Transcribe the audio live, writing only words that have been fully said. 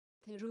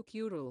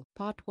Thirukkural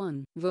Part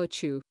 1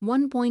 Virtue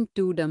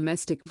 1.2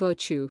 Domestic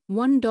Virtue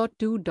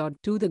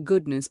 1.2.2 The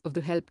goodness of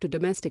the help to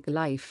domestic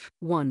life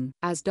 1.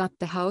 As doth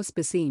the house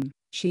beseem,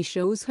 she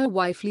shows her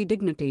wifely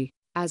dignity,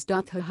 as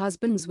doth her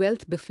husband's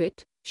wealth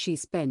befit, she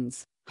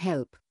spends.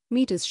 Help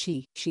meet is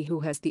she who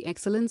has the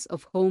excellence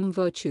of home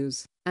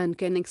virtues, and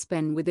can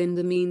expend within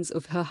the means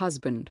of her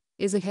husband,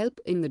 is a help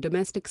in the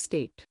domestic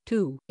state.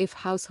 2. If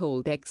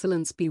household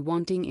excellence be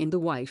wanting in the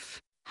wife,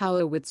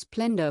 however with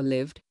splendor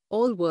lived,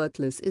 all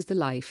worthless is the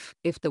life.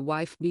 If the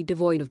wife be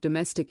devoid of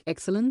domestic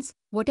excellence,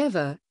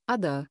 whatever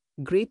other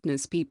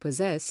greatness be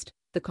possessed,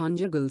 the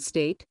conjugal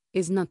state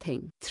is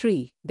nothing.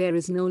 3. There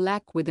is no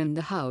lack within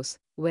the house,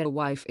 where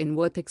wife in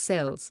worth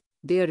excels.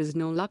 There is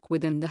no luck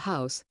within the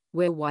house,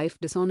 where wife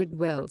dishonored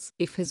dwells.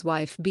 If his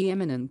wife be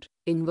eminent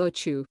in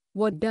virtue,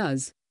 what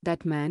does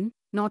that man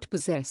not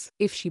possess?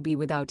 If she be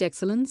without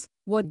excellence,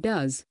 what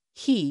does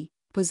he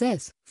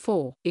possess?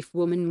 4. If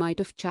woman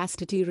might of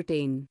chastity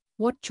retain,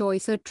 what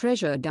choicer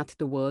treasure doth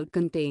the world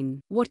contain?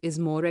 What is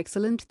more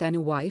excellent than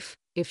a wife,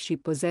 if she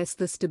possess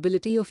the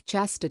stability of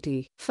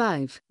chastity?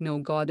 5. No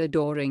God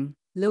adoring,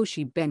 lo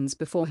she bends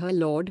before her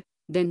Lord,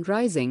 then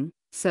rising,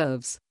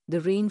 serves, the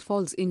rain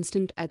falls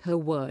instant at her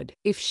word.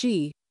 If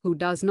she, who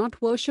does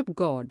not worship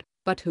God,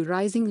 but who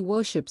rising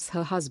worships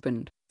her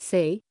husband,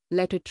 say,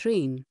 let it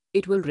rain,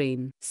 it will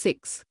rain.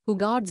 6. Who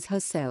guards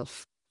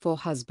herself, for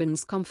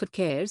husband's comfort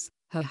cares,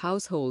 her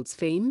household's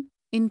fame,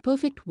 in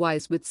perfect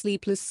wise with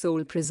sleepless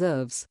soul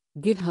preserves,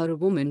 give her a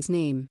woman's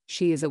name.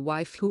 She is a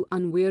wife who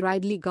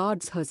unweariedly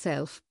guards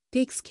herself,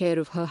 takes care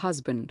of her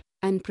husband,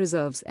 and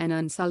preserves an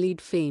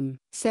unsullied fame.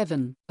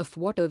 7. Of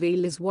what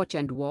avail is watch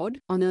and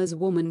ward? Honors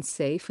woman's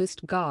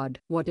safest guard.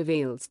 What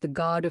avails the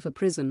guard of a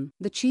prison?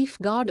 The chief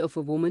guard of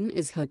a woman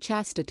is her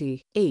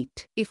chastity.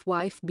 8. If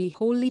wife be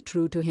wholly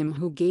true to him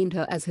who gained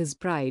her as his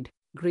bride,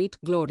 great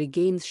glory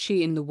gains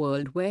she in the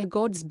world where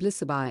God's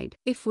bliss abide.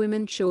 If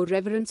women show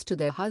reverence to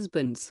their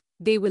husbands,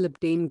 they will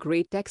obtain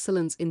great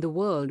excellence in the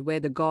world where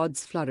the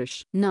gods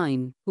flourish.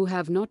 9. Who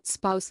have not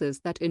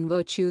spouses that in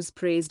virtue's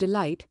praise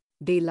delight,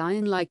 they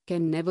lion-like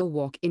can never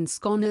walk in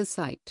scorner's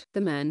sight.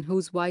 The man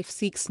whose wife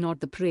seeks not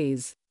the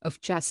praise of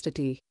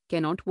chastity,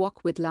 cannot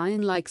walk with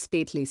lion-like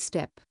stately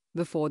step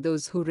before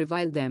those who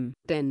revile them.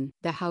 10.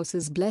 The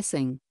house's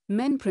blessing,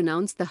 men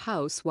pronounce the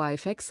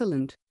housewife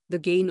excellent. The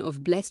gain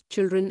of blessed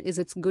children is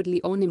its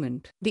goodly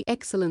ornament. The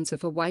excellence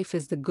of a wife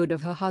is the good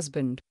of her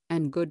husband,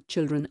 and good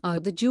children are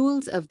the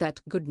jewels of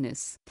that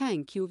goodness.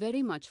 Thank you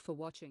very much for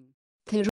watching.